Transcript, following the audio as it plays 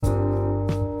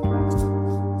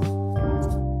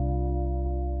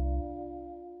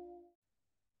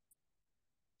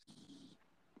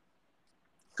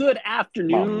Good Mamma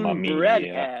afternoon, mia.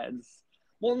 breadheads.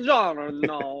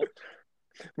 Buongiorno.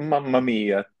 Mamma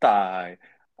mia, Ty.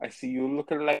 I see you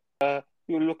looking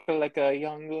like a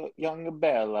young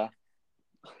Bella.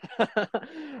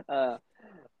 uh,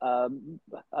 um,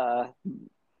 uh,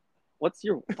 what's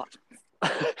your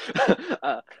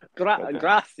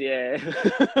grazie.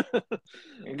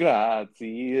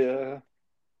 Grazie.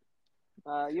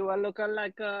 You are looking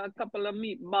like a couple of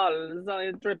meatballs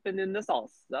dripping in the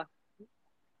sauce.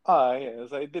 Ah,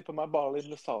 yes, I dipped my ball in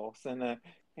the sauce and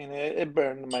it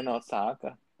burned my nutsack.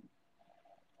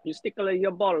 You stick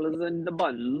your balls in the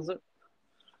buns.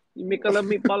 You make a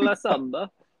meatball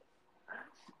sub.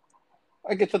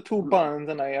 I get the two buns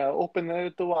and I open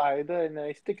it wide and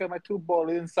I stick my two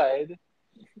balls inside.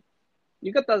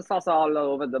 You got the sauce all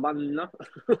over the bun.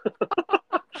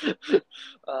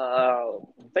 uh,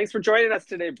 Thanks for joining us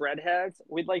today, breadheads.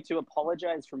 We'd like to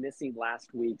apologize for missing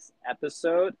last week's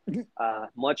episode.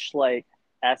 Much like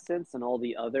Essence and all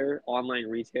the other online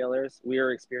retailers, we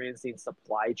are experiencing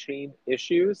supply chain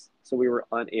issues, so we were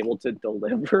unable to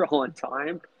deliver on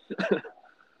time.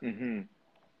 Mm-hmm.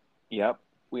 Yep.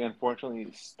 We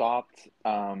unfortunately stopped,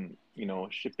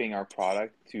 shipping our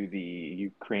product to the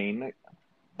Ukraine,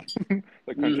 the country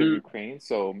of Mm-hmm. Ukraine.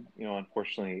 So,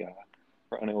 unfortunately,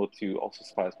 we're unable to also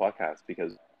supply this podcast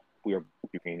because we are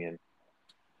Ukrainian.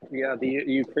 Yeah, the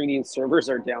Ukrainian servers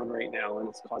are down right now, and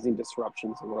it's causing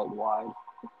disruptions worldwide.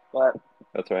 But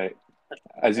That's right.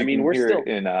 As I you mean, can we're hear still.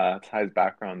 in Ty's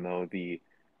background, though, the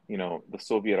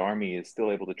Soviet army is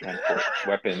still able to transport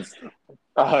weapons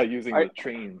using Are, the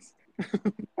trains,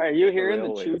 are you the hearing the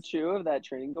choo railways. choo of that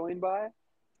train going by?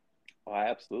 Oh,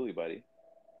 absolutely, buddy.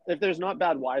 If there's not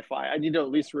bad Wi-Fi, I need to at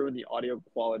least ruin the audio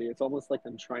quality. It's almost like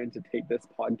I'm trying to take this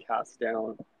podcast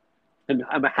down, and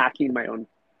I'm hacking my own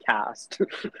cast.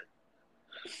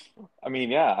 I mean,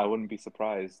 yeah, I wouldn't be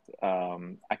surprised.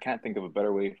 I can't think of a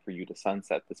better way for you to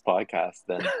sunset this podcast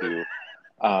than to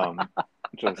um,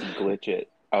 just glitch it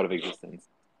out of existence.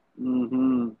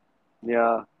 Mm-hmm.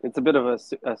 Yeah, it's a bit of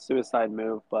a suicide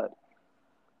move, but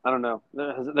I don't know.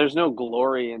 There's no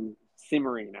glory in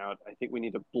simmering out. I think we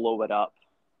need to blow it up.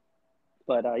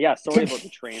 But yeah, sorry about the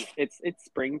train. It's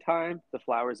springtime. The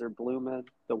flowers are blooming.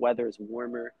 The weather is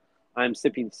warmer. I'm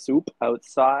sipping soup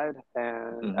outside,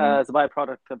 and Hmm. as a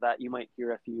byproduct of that, you might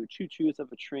hear a few choo choos of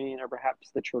a train, or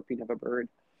perhaps the chirping of a bird.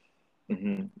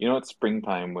 It's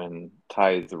springtime when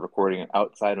Ty is recording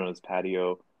outside on his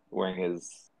patio, wearing his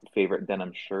favorite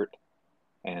denim shirt,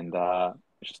 and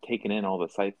just taking in all the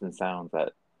sights and sounds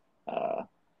that uh,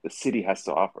 the city has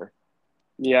to offer.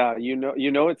 Yeah, you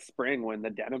know it's spring when the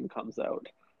denim comes out.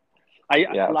 I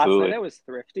Yeah, Last night absolutely. I was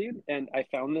thrifting and I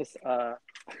found this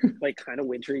like kind of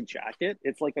wintry jacket.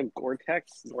 It's like a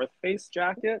Gore-Tex North Face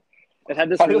jacket. It had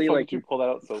this How the really fuck like did you pull that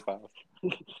out so fast?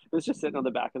 it was just sitting on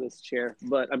the back of this chair,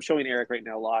 but I'm showing Eric right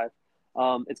now live.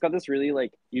 It's got this really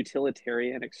like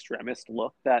utilitarian extremist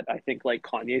look that I think like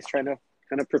Kanye's trying to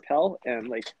kind of propel, and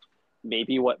like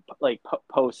maybe what like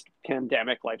post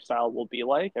pandemic lifestyle will be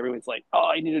like. Everyone's like,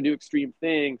 oh, I need to do extreme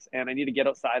things and I need to get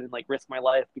outside and like risk my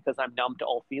life because I'm numb to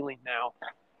all feeling now.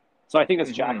 So I think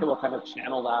this jacket Hmm. will kind of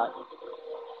channel that.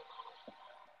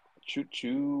 Choo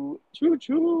choo. Choo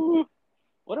choo.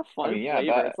 What a I fun mean, yeah,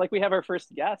 flavor. that It's like we have our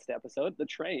first guest episode, the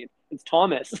train. It's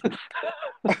Thomas.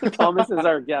 Thomas is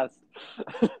our guest.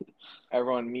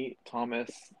 everyone meet Thomas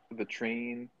the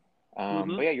train.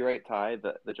 Mm-hmm. But yeah, you're right, Ty.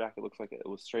 The jacket looks like it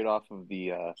was straight off of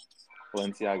the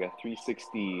Balenciaga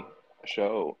 360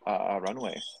 show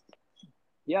runway.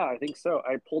 Yeah, I think so.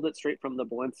 I pulled it straight from the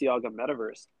Balenciaga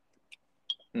metaverse.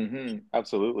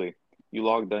 Absolutely. You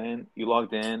logged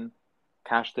in,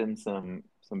 cashed in some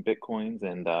bitcoins,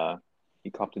 and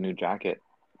you copped a new jacket.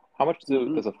 How much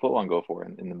Mm-hmm. does a foot long go for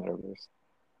in the metaverse?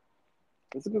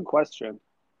 That's a good question.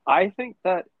 I think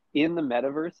that in the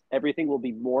metaverse, everything will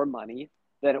be more money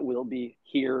than it will be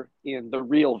here in the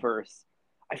real verse.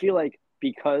 I feel like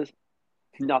because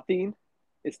nothing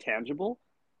is tangible,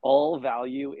 all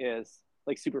value is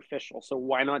like superficial. So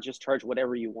why not just charge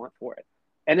whatever you want for it?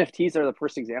 NFTs are the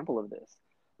first example of this.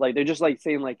 Like they're just like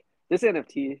saying like this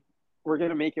NFT, we're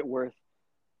gonna make it worth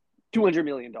 $200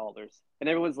 million, and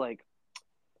everyone's like,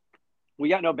 we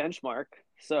got no benchmark,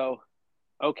 so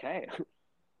okay.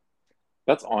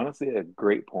 That's honestly a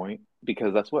great point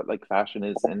because that's what like fashion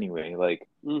is anyway. Like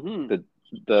Mm-hmm. the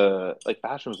the like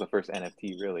fashion was the first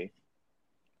NFT really.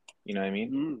 You know what I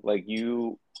mean? Mm-hmm. Like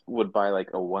you would buy like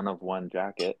a one of one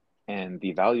jacket and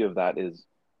the value of that is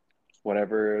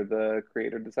whatever the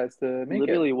creator decides to make it.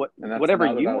 Literally And that's whatever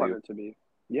now the you want value. it to be.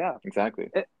 Yeah. Exactly.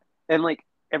 And like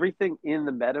everything in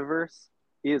the metaverse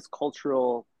is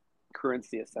cultural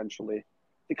currency essentially,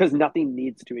 because nothing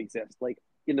needs to exist. Like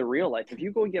in the real life, if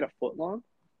you go and get a foot long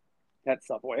at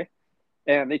Subway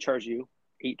and they charge you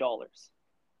 $8,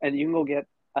 and you can go get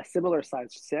a similar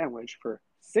sized sandwich for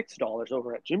 $6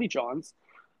 over at Jimmy John's,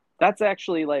 that's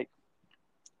actually like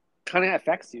kind of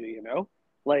affects you, you know?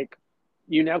 Like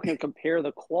you now can compare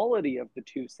the quality of the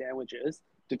two sandwiches,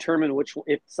 determine which,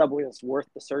 if Subway is worth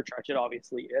the surcharge. It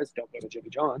obviously is. Don't go to Jimmy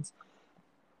John's.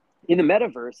 In the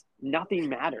metaverse, nothing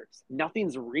matters.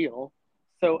 Nothing's real.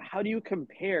 So how do you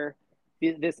compare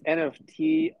this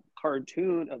NFT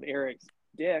cartoon of Eric's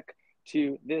dick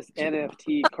to this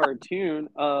NFT cartoon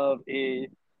of a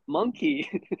monkey?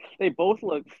 They both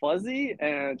look fuzzy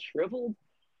and shriveled.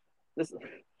 This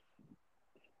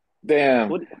Damn.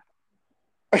 what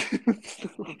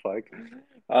Fuck.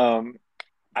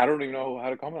 I don't even know how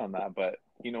to comment on that, but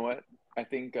you know what? I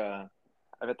think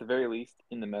at the very least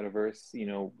in the metaverse,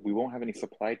 we won't have any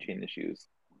supply chain issues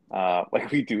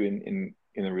like we do in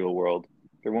the real world.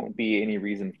 There won't be any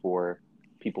reason for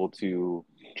people to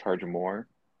charge more,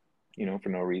 for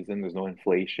no reason. There's no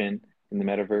inflation in the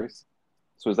metaverse.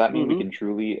 So does that mean we mm-hmm. can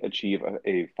truly achieve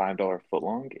a $5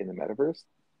 footlong in the metaverse?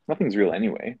 Nothing's real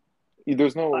anyway.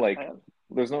 There's no like, I,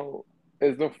 there's no,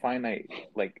 there's no finite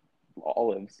like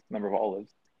number of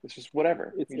olives. It's just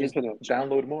whatever. it's You just infinite.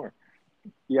 download more.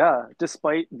 Yeah,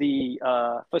 despite the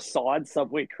facade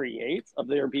Subway creates of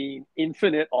there being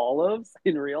infinite olives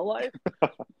in real life,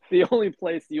 the only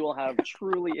place you will have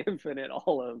truly infinite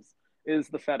olives is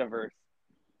the Fediverse.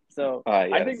 So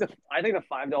Yes, I think the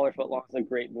 $5 footlong is a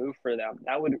great move for them.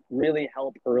 That would really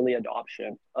help early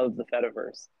adoption of the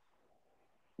Fediverse.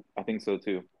 I think so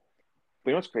too. But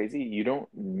you know what's crazy? You don't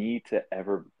need to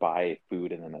ever buy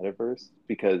food in the metaverse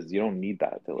because you don't need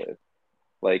that to live.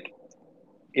 Like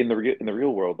in the real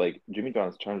world, like Jimmy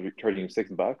John's charging you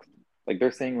 $6. Like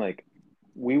they're saying like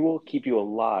we will keep you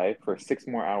alive for 6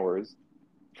 more hours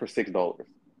for $6.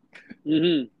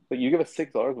 Mm-hmm. But you give us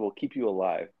 $6, we'll keep you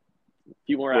alive. A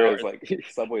few more Whereas hours. like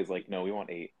Subway's like, no, we want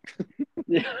 8.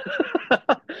 Yeah.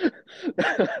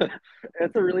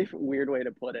 It's a really weird way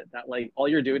to put it. That like all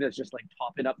you're doing is just like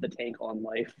topping up the tank on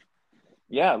life.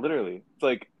 Yeah, literally. It's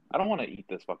like I don't want to eat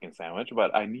this fucking sandwich,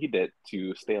 but I need it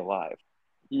to stay alive.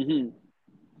 Mm-hmm.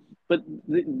 But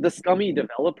the scummy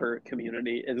developer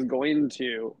community is going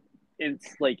to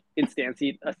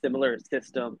instantiate a similar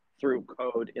system through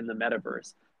code in the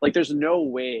metaverse. Like there's no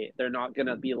way they're not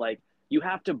gonna be like, you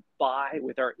have to buy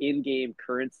with our in-game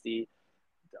currency,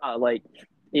 like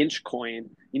inch coin.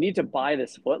 You need to buy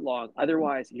this foot long,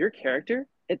 otherwise your character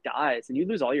it dies and you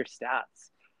lose all your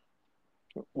stats.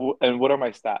 And what are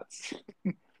my stats?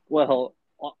 Well,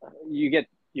 you get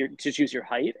your to choose your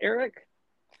height, Eric.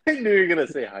 I knew you were gonna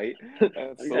say height.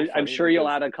 That's so I'm funny sure you'll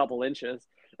because, add a couple inches.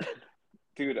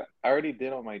 dude, I already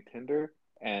did on my Tinder,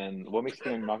 and what makes me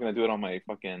think I'm not gonna do it on my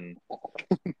fucking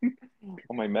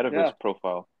on my Yeah, metaverse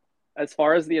profile? as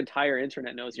far as the entire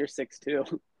internet knows, you're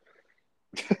 6'2".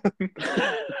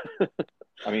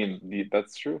 I mean,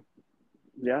 that's true.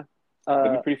 Yeah.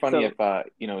 It'd be pretty funny So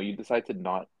if you decide to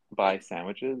not buy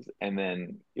sandwiches and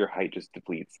then your height just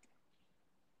depletes.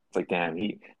 It's like, damn,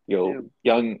 damn.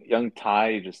 young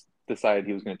Ty just decided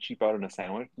he was gonna cheap out on a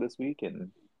sandwich this week,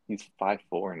 and he's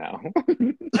 5'4" now.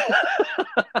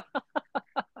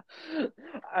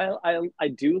 I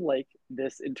do like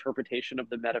this interpretation of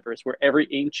the metaverse where every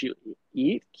inch you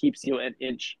eat keeps you an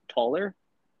inch taller,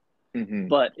 hmm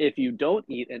but if you don't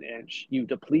eat an inch, you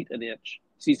deplete an inch.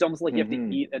 So it's almost like you have to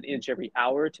hmm eat an inch every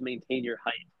hour to maintain your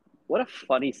height. What a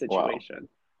funny Wow. situation.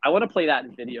 I want to play that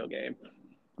in video game.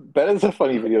 That is a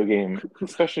funny video game,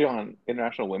 especially on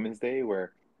International Women's Day,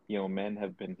 where men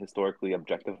have been historically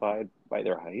objectified by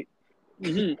their height.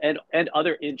 Mm-hmm. And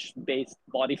other inch based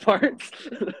body parts.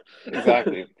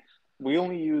 Exactly. We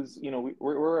only use,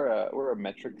 we're a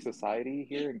metric society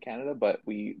here in Canada, but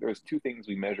there's two things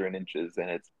we measure in inches,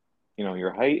 and it's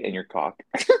your height and your cock.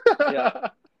 Yeah.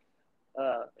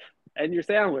 And your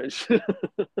sandwich.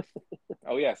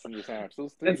 Oh yes, and your sandwich.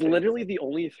 Those three That's things. literally the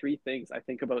only three things I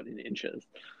think about in inches.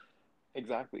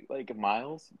 Exactly. Like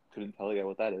miles, couldn't tell you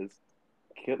what that is.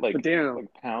 But Like damn,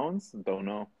 pounds, don't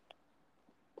know.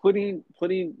 putting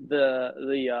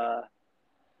the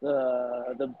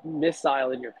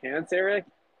missile in your pants, Eric,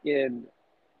 in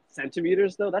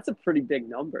centimeters though, that's a pretty big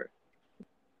number.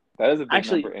 That is a big number,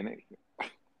 Actually, and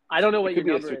I don't know it what your could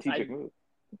be a number is. strategic move.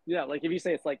 Yeah, like if you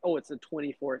say it's like, oh, it's a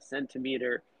 24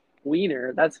 centimeter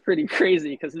wiener, that's pretty crazy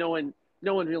because no one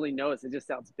really knows. It just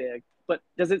sounds big. But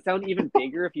does it sound even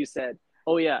bigger if you said,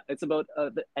 oh yeah, it's about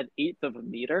an eighth of a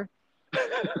meter?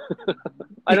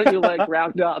 Why don't you like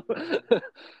round up?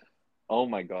 Oh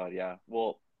my God, yeah.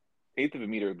 Well, eighth of a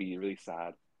meter would be really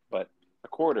sad, but a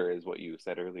quarter is what you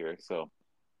said earlier. So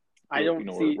I don't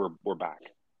see. we're back.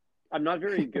 I'm not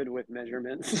very good with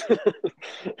measurements.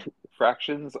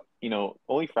 Fractions,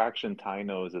 only fraction Ty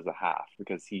knows is a half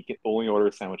because he can only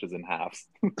order sandwiches in halves.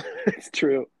 It's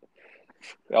true.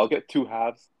 I'll get two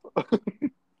halves.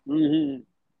 Hmm.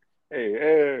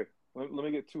 Hey, let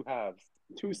me get two halves.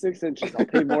 2 6 inches. I'll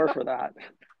pay more for that.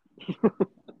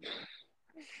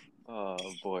 Oh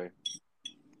boy.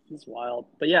 It's wild.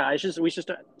 But yeah, we should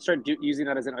start using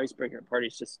that as an icebreaker at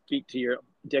parties. Just speak to your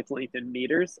dick length in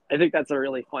meters. I think that's a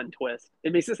really fun twist.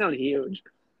 It makes it sound huge.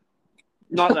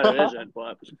 Not that it isn't,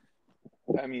 but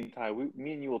I mean, Ty,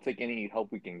 me and you will take any help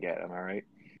we can get. Am I right?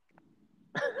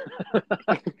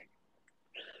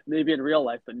 maybe in real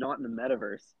life, but not in the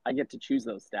metaverse. I get to choose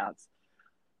those stats.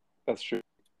 That's true.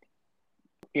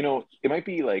 It might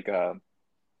be like a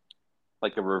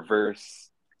reverse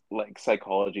like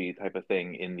psychology type of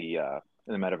thing in the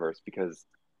metaverse because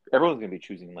everyone's gonna be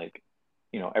choosing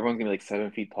everyone's gonna be like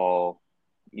 7 feet tall,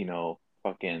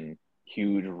 fucking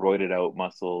huge roided out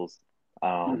muscles.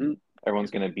 Hmm.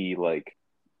 Everyone's gonna be like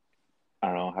I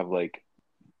don't know, have like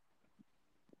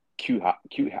cute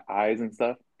eyes and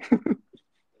stuff. I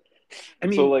So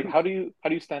mean, like how do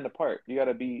you stand apart? You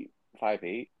gotta be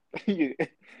 5'8".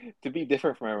 To be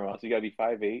different from everyone else, you gotta be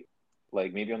 5'8",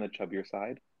 like maybe on the chubbier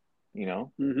side, you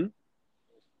know? hmm,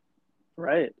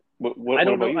 right. What I what what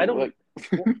don't about know. I you? don't. Like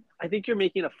Well, I think you're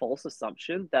making a false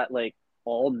assumption that like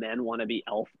all men want to be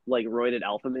like roided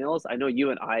alpha males. I know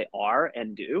you and I are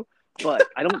and do, but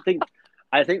I don't think.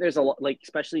 I think there's a lot, like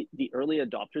especially the early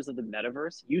adopters of the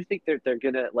metaverse. You think they're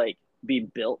gonna like be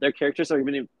built? Their characters are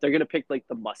gonna they're gonna pick like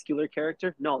the muscular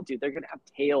character? No, dude, they're gonna have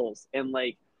tails and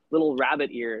like little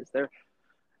rabbit ears. They're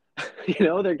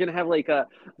they're gonna have like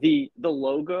the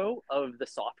logo of the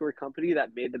software company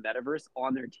that made the metaverse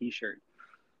on their t-shirt.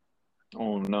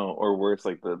 oh no, or worse,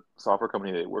 like the software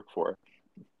company they work for.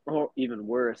 Or even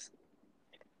worse.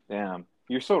 Damn.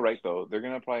 You're so right though. They're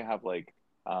gonna probably have like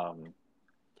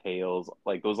tails,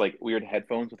 like those like weird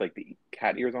headphones with like the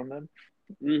cat ears on them.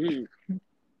 Hmm.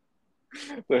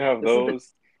 They have This is the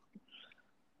those.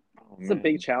 Oh It's a big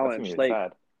man, that's gonna challenge. be Like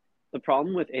sad. the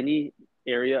problem with any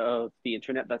area of the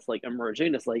internet that's like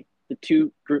emerging is like the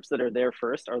two groups that are there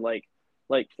first are like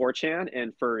 4chan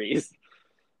and furries.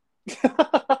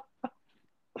 I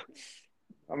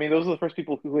mean, those are the first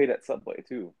people who ate at Subway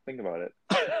too. Think about it.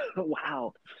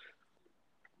 Wow,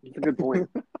 that's a good point.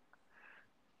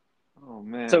 Oh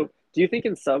man. So, do you think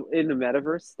in the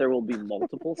metaverse there will be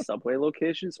multiple Subway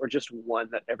locations or just one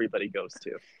that everybody goes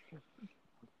to?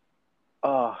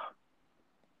 Uh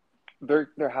there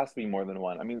has to be more than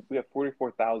one. I mean, we have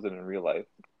 44,000 in real life.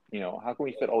 How can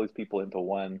we fit all these people into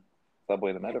one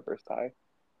Subway in the metaverse, Ty?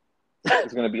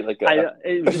 It's gonna be like a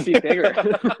It would is just be bigger.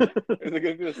 it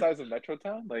gonna be the size of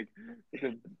Metrotown? Like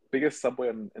the biggest subway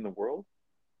in the world?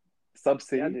 Sub Yeah,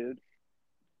 City? dude.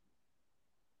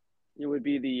 It would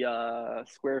be the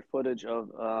square footage of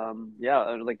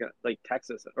like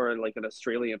Texas or like an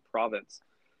Australian province.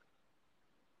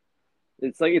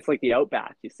 It's like the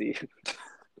outback, you see.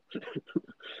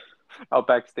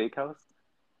 Outback Steakhouse?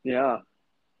 Yeah,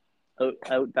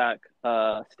 outback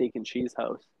steak and cheese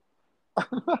house.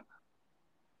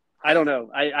 I don't know.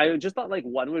 I just thought like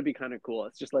one would be kind of cool.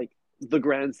 It's just like the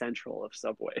Grand Central of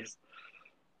subways.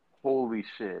 Holy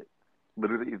shit.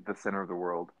 Literally the center of the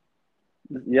world.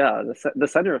 Yeah, the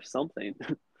center of something.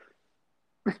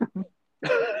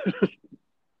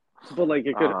 But like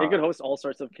it could Uh, host all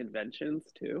sorts of conventions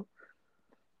too.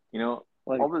 you know,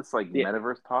 Like all this like yeah,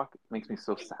 metaverse talk makes me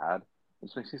so sad. It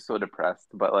just makes me so depressed.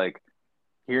 But like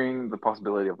hearing the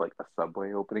possibility of like a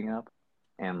subway opening up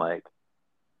and like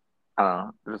I don't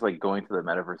know, just like going to the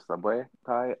metaverse subway,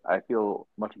 Ty, I feel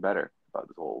much better about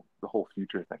the whole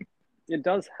future thing. it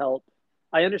does help.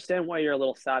 I understand why you're a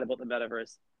little sad about the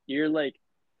metaverse. You're like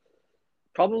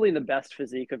probably in the best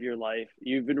physique of your life.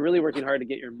 You've been really working hard to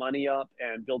get your money up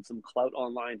and build some clout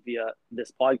online via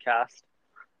this podcast.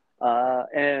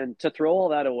 And to throw all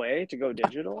that away to go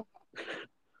digital,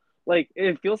 like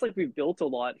it feels like we've built a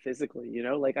lot physically,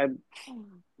 like God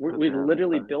we've damn it,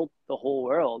 literally Ty. built the whole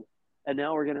world, and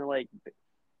now we're gonna like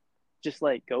just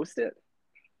like ghost it.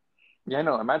 Yeah,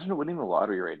 no, imagine winning the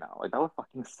lottery right now. Like that would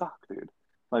fucking suck, dude.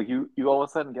 Like you all of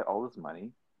a sudden get all this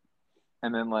money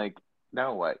and then like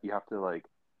now what? You have to like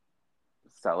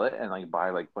sell it and like buy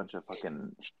like a bunch of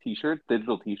fucking t-shirts,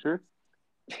 digital t-shirts.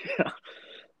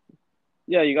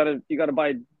 Yeah, you gotta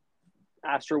buy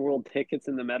Astroworld tickets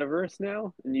in the metaverse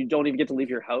now, and you don't even get to leave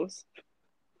your house.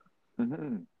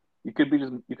 Hmm. You could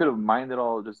have mined it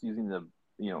all just using the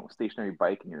stationary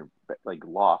bike in your like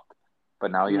loft,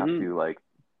 but now you have Hmm. to like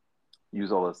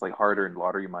use all this like hard-earned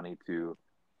lottery money to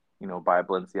buy a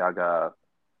Balenciaga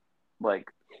like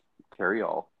carry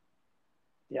all.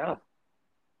 Yeah,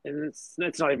 and it's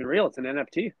not even real. It's an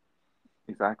NFT.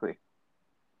 Exactly.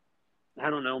 I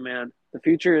don't know, man. The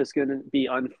future is going to be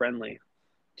unfriendly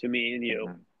to me and you.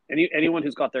 Hmm. Anyone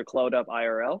who's got their cloud up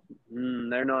IRL,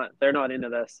 they're not into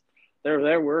this.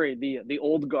 They're worried. The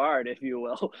old guard, if you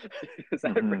will, is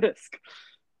at Hmm. risk.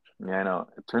 Yeah, I know.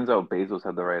 It turns out Bezos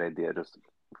had the right idea. Just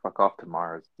fuck off to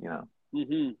Mars. Don't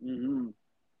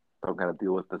gotta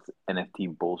deal with this NFT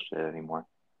bullshit anymore.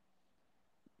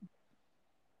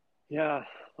 Yeah,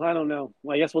 I don't know.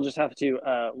 Well, I guess we'll just have to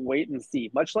wait and see.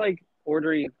 Much like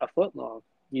ordering a foot long,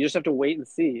 you just have to wait and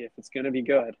see if it's going to be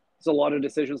good. There's a lot of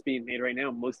decisions being made right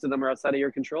now. Most of them are outside of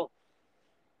your control.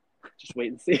 Just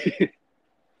wait and see.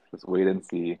 Just wait and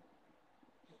see.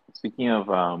 Speaking of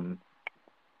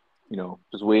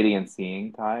just waiting and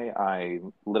seeing, Ty, I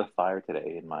lit a fire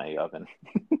today in my oven.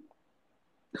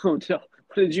 Oh no!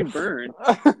 What did you burn?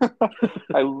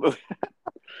 I li-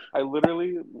 I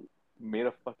literally made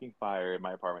a fucking fire in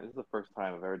my apartment. This is the first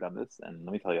time I've ever done this, and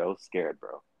let me tell you, I was scared,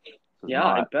 bro. This was Yeah,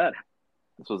 I not. bet.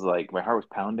 This was like my heart was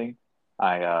pounding.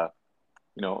 I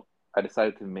you know, I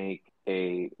decided to make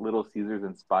a Little Caesars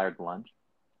inspired lunch,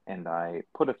 and I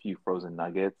put a few frozen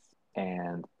nuggets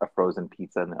and a frozen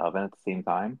pizza in the oven at the same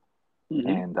time. Hmm.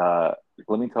 And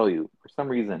let me tell you, for some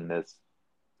reason, this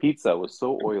pizza was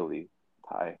so oily,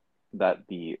 Ty, that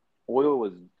the oil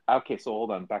was okay. So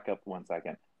hold on, back up 1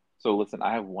 second. So listen,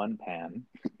 I have one pan.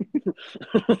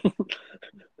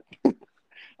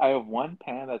 I have one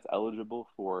pan that's eligible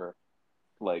for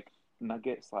like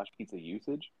nugget slash pizza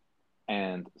usage.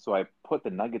 And so I put the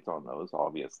nuggets on those,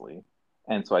 obviously.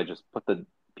 And so I just put the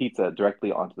pizza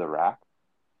directly onto the rack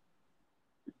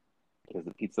because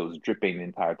the pizza was dripping the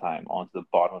entire time onto the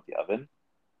bottom of the oven.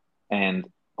 And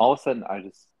all of a sudden, I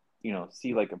just,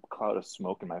 see like a cloud of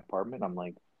smoke in my apartment. I'm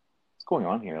like, what's going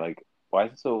on here? Like, why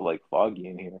is it so like foggy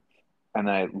in here? And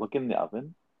then I look in the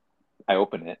oven, I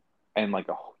open it, and like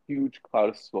a huge cloud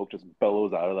of smoke just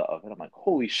bellows out of the oven. I'm like,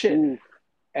 holy shit. Ooh.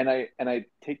 And I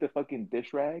take the fucking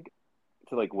dish rag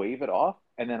to like wave it off,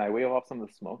 and then I wave off some of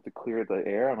the smoke to clear the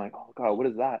air. I'm like, oh God, what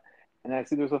is that? And then I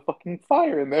see there's a fucking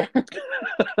fire in there.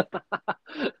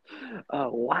 Oh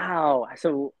wow!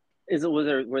 So is it was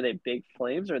there were they big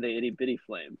flames or are they itty bitty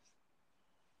flames?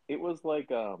 It was like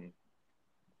it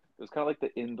was kind of like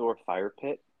the indoor fire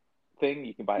pit thing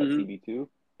you can buy at Hmm. CB2.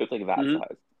 It's like that Hmm.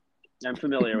 size. I'm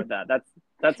familiar with that.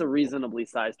 That's a reasonably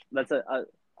sized. That's a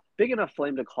big enough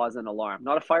flame to cause an alarm,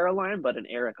 not a fire alarm, but an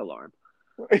Eric alarm.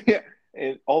 Yeah,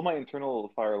 and all my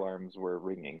internal fire alarms were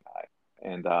ringing high,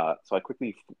 and so I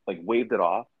quickly like waved it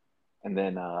off, and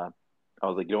then I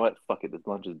was like, you know what, fuck it, this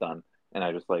lunch is done, and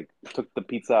I just like took the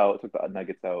pizza out, took the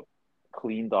nuggets out,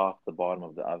 cleaned off the bottom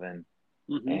of the oven,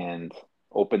 Hmm. and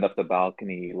opened up the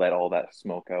balcony, let all that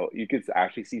smoke out. You could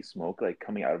actually see smoke like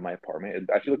coming out of my apartment. It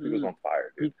actually looked like it was Hmm. on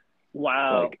fire, dude.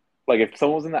 Wow. Like if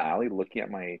someone was in the alley looking at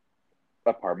my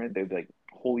apartment, they'd be like,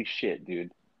 holy shit,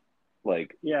 dude.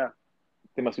 Like Yeah.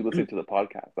 they must be listening to the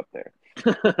podcast up there.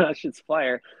 That shit's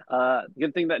fire.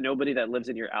 Good thing that nobody that lives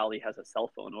in your alley has a cell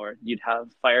phone, or you'd have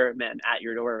firemen at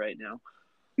your door right now.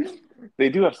 They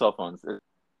do have cell phones.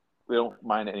 They don't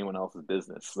mind anyone else's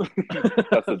business.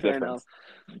 That's the Fair enough. difference.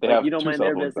 They But you have don't two mind cell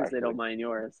their phones business, they don't actually. mind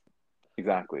yours.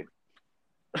 Exactly.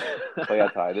 But yeah,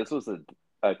 Ty, this was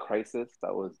a crisis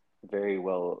that was very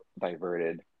well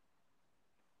diverted.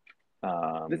 This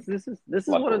Um, this is this is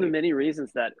one of the luckily. many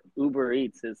reasons that Uber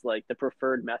Eats is like the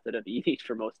preferred method of eating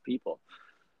for most people.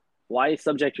 Why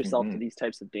subject yourself to Hmm. these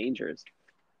types of dangers?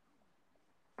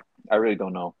 I really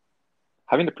don't know.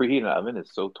 Having to preheat an oven is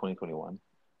so 2021.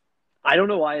 I don't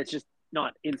know why it's just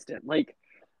not instant. Like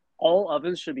all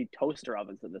ovens should be toaster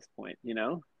ovens at this point, you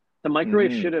know? The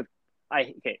microwave Hmm. should have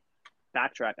okay,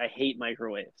 backtrack. I hate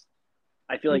microwaves.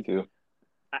 I feel Me like too.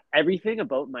 everything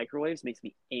about microwaves makes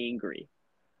me angry.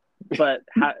 But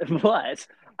but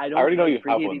I I don't already know like you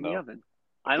have one preheating the though. oven.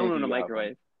 I I feel don't like own a you have one.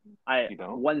 microwave. I You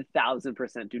don't?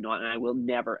 1000% do not, and I will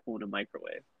never own a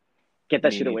microwave. Get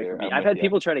that Me shit away neither. from me. I'm I've with had you.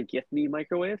 people try to gift me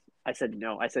microwaves. I said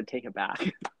no. I said take it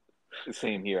back.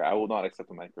 Same here. I will not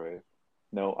accept a microwave.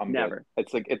 No, I'm good. Never.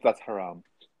 It's like that's haram.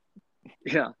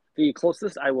 Yeah. The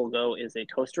closest I will go is a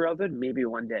toaster oven, maybe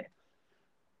one day.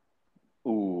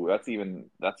 Ooh,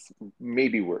 that's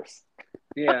maybe worse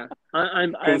Yeah. because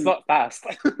it's I'm not fast.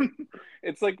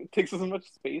 It's like it takes as much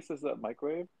space as a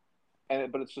microwave,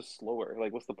 but it's just slower.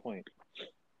 Like, what's the point?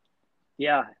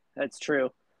 yeah, that's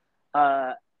true.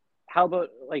 Uh how about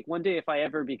like one day if I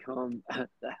ever become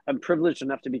I'm privileged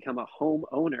enough to become a home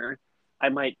owner, I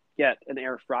might get an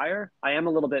air fryer. I am a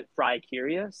little bit fry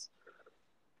curious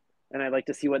and I'd like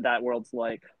to see what that world's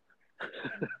like.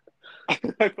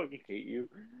 I fucking hate you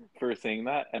for saying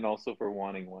that and also for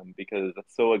wanting one because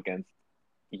that's so against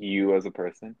you as a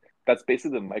person. That's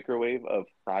basically the microwave of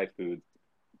fried foods.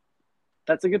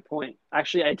 That's a good point.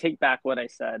 Actually, I take back what I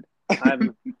said.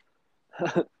 I'm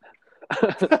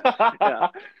yeah.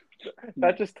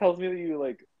 That just tells me that you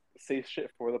like say shit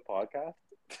for the podcast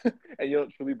and you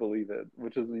don't truly believe it,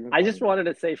 which is even I just funnier. wanted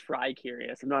to say fry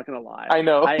curious. I'm not gonna lie. I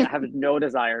know. I have no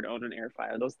desire to own an air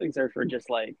fryer. Those things are for just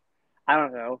like, I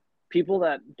don't know, people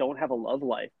that don't have a love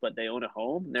life but they own a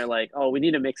home. And they're like, oh, we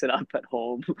need to mix it up at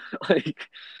home. Like,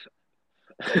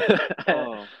 if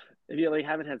Oh, you like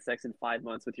haven't had sex in 5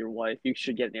 months with your wife, you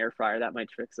should get an air fryer. That might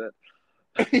fix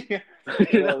it. yeah.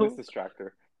 You It'll at least know? distract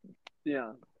her.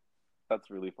 Yeah. That's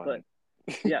really But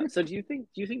funny. yeah. So do you think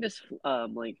this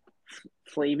like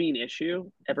flaming issue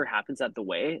ever happens at the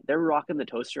way? They're rocking the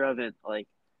toaster oven like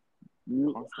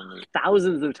Constantly.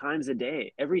 thousands of times a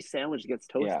day. Every sandwich gets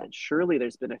Yeah, toasted. Surely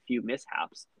there's been a few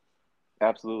mishaps.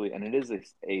 absolutely. And it is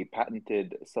a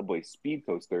patented Subway speed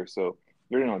toaster. So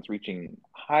you already know it's reaching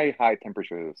high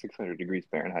temperatures of 600 degrees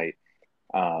Fahrenheit,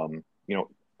 you know,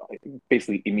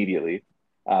 basically immediately.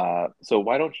 So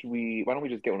why don't we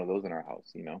just get one of those in our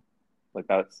house, you know? Like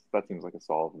that seems like a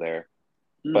solve there.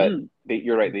 But Mm-hmm.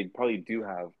 you're right, they probably do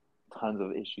have tons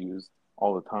of issues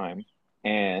all the time.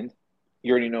 And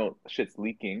you already know shit's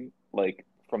leaking like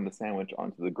from the sandwich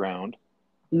onto the ground,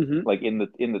 Mm-hmm. like in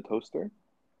the toaster.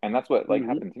 And that's what like Mm-hmm.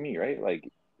 happened to me, right? Like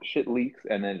shit leaks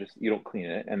and then just you don't clean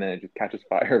it and then it just catches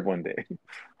fire one day.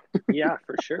 Yeah,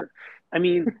 for sure. I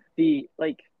mean, the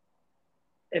like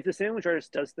if the sandwich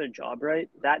artist does their job right,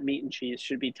 that meat and cheese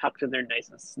should be tucked in there nice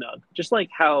and snug. Just like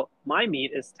how my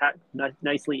meat is tucked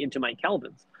nicely into my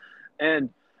Calvin's. And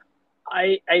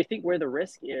I think where the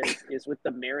risk is with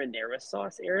the marinara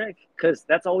sauce, Eric, because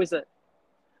that's always a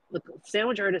the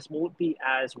sandwich artists won't be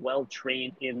as well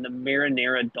trained in the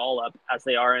marinara dollop as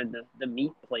they are in the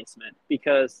meat placement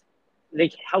because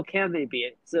they how can they be?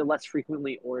 It's a less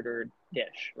frequently ordered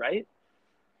dish, right?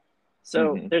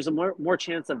 So Hmm. there's a more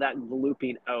chance of that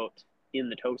looping out in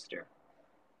the toaster.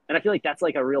 And I feel like that's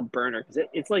like a real burner because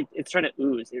it's like it's trying to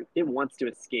ooze. It wants to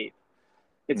escape.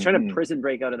 It's trying to Hmm. prison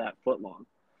break out of that footlong.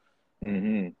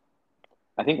 Hmm.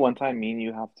 I think one time me and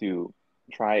you have to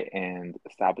try and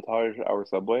sabotage our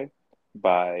Subway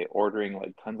by ordering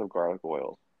like tons of garlic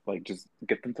oil. Like just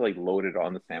get them to like load it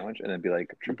on the sandwich and then be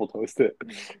like triple toast it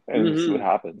and see what Mm-hmm.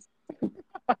 happens.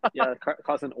 Yeah,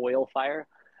 cause an oil fire.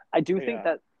 I do think Yeah.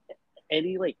 that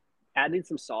any like adding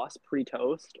some sauce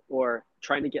pre-toast or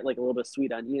trying to get like a little bit of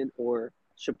sweet onion or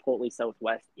chipotle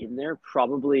southwest in there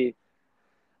probably.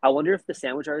 I wonder if the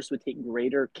sandwich artist would take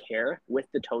greater care with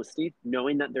the toasty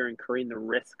knowing that they're incurring the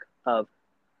risk of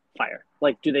fire.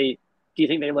 Like do you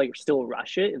think they like still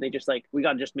rush it and they just like we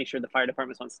got to just make sure the fire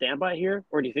department's on standby here,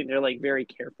 or do you think they're like very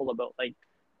careful about like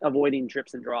avoiding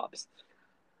drips and drops?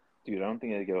 Dude, I don't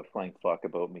think they give a flying fuck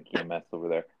about making a mess over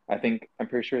there. I'm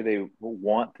pretty sure they will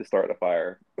want to start a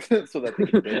fire so that they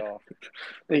get the day off.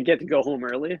 They get to go home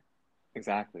early.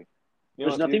 Exactly. You know,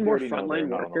 There's it's, you nothing more already know they're frontline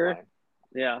not on the worker. line.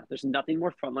 Yeah, there's nothing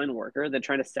more frontline worker than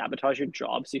trying to sabotage your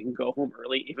job so you can go home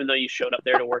early, even though you showed up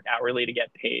there to work hourly to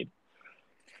get paid.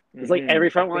 It's like every I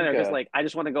frontline think are just like, I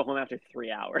just want to go home after 3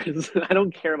 hours. I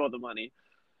don't care about the money.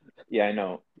 yeah, I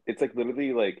know. It's like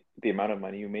literally like the amount of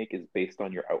money you make is based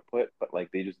on your output, but like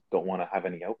they just don't want to have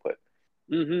any output.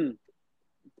 Mm-hmm.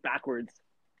 Backwards.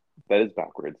 That is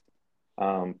backwards.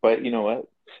 But you know what?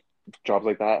 Jobs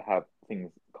like that have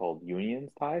things called unions,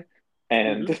 Ty,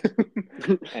 and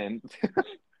Mm-hmm. and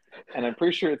and I'm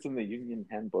pretty sure it's in the union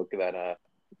handbook that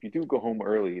if you do go home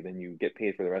early, then you get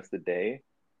paid for the rest of the day,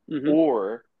 Mm-hmm.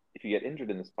 or if you get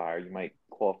injured in this fire, you might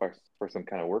qualify for some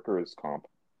kind of workers' comp.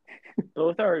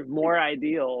 Both are more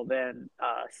ideal than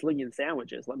slinging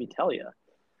sandwiches, let me tell you.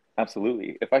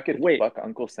 Absolutely. If I could Wait, fuck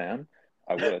Uncle Sam,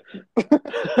 I would.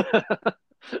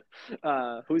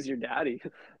 who's your daddy?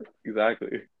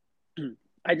 Exactly.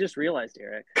 I just realized,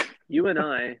 Eric, you and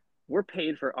I, we're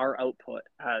paid for our output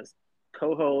as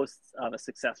co hosts of a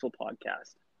successful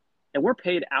podcast. And we're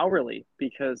paid hourly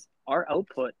because our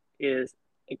output is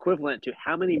equivalent to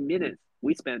how many minutes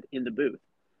we spent in the booth,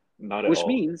 Not at which all.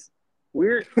 means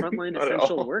we're frontline Not at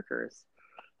essential all. workers.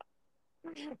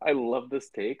 I love this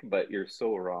take, but you're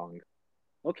so wrong.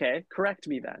 Okay, correct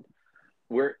me then.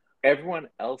 We're everyone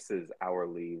else's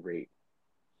hourly rate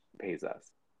pays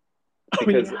us Oh,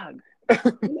 because yeah.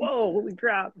 Whoa, holy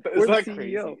crap. is We're the that CEO.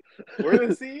 crazy? We're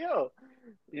the CEO.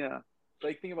 Yeah.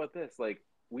 Like think about this. Like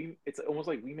it's almost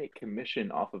like we make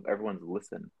commission off of everyone's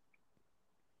listen.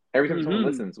 Every time someone Mm-hmm.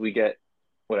 listens, we get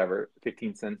whatever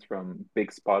 15 cents from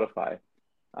big Spotify.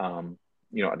 Um,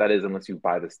 you know, that is unless you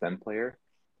buy the stem player.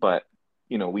 But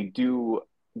we do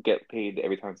get paid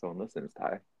every time someone listens,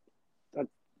 Ty.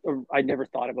 That's, I never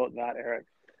thought about that, Eric.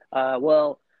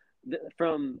 Well,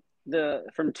 from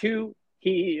two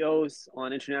HEOs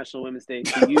on International Women's Day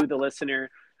to you, the listener,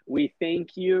 we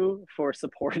thank you for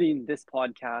supporting this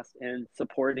podcast and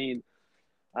supporting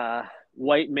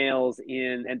white males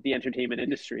in the entertainment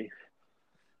industry.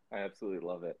 I absolutely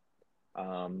love it.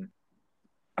 I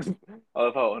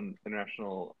love how on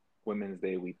International Women's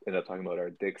Day we end up talking about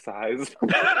our dick size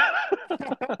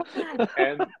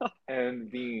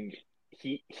and being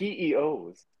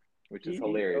HEOs, which is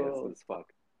hilarious as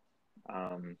fuck.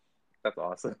 That's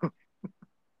awesome.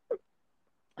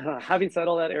 Having said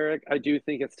all that, Eric, I do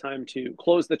think it's time to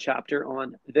close the chapter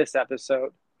on this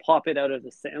episode, pop it out of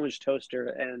the sandwich toaster,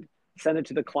 and send it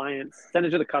to the clients, send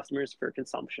it to the customers for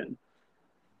consumption.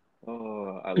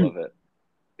 Oh, I love it.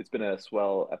 It's been a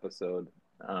swell episode.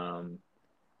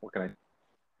 What can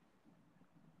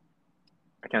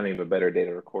I can't think of a better day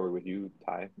to record with you,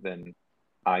 Ty, than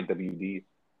IWD.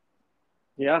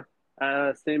 Yeah,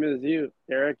 same as you,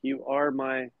 Eric. You are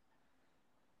my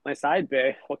side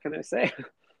bae. What can I say?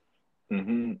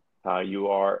 Mm-hmm. You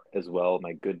are as well,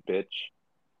 my good bitch.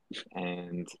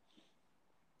 And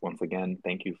once again,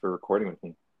 thank you for recording with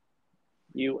me.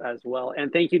 You as well.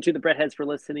 And thank you to the Breadheads for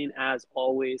listening. As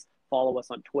always, follow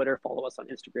us on Twitter, follow us on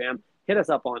Instagram, hit us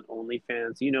up on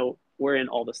OnlyFans. You know, we're in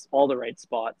all the right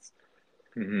spots.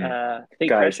 Mm-hmm. Think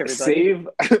guys, fresh,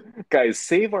 everybody.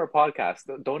 save our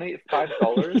podcast. Donate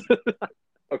 $5.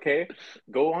 Okay?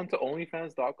 Go on to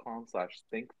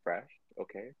onlyfans.com/thinkfresh,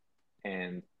 okay?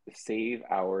 And save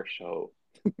our show.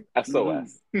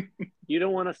 SOS. You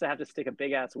don't want us to have to stick a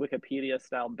big ass Wikipedia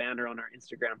style banner on our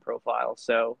Instagram profile.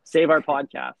 So save our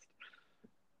podcast.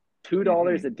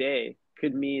 $2 a day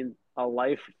could mean a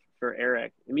life for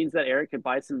Eric. It means that Eric could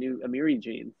buy some new Amiri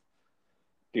jeans.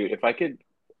 Dude, if I could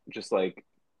just like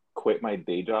quit my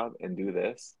day job and do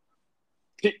this,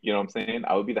 you know what I'm saying?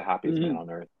 I would be the happiest man on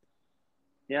earth.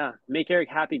 Yeah, make Eric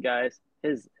happy, guys.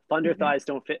 His thunder thighs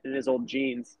don't fit in his old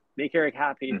jeans. Make Eric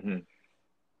happy.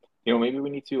 You know, maybe we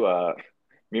need to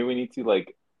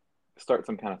like start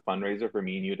some kind of fundraiser for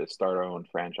me and you to start our own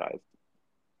franchise.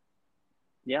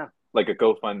 Yeah, like a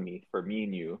GoFundMe for me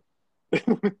and you,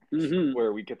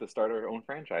 where we get to start our own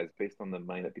franchise based on the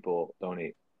money that people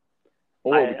donate.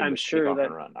 Or we can just take off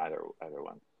and run either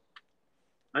one.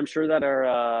 I'm sure that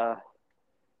our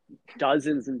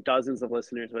dozens and dozens of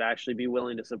listeners would actually be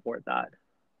willing to support that.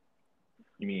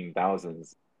 You mean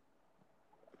thousands?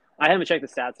 I haven't checked the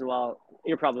stats in a while.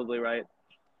 You're probably right.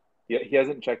 Yeah, he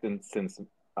hasn't checked in since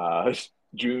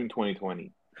June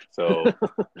 2020. So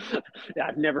yeah,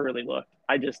 I've never really looked.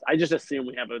 I just assume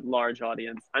we have a large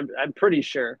audience. I'm pretty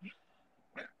sure.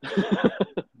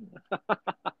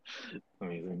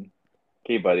 Amazing.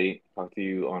 Okay, buddy. Talk to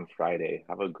you on Friday.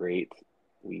 Have a great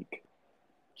week.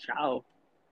 Ciao.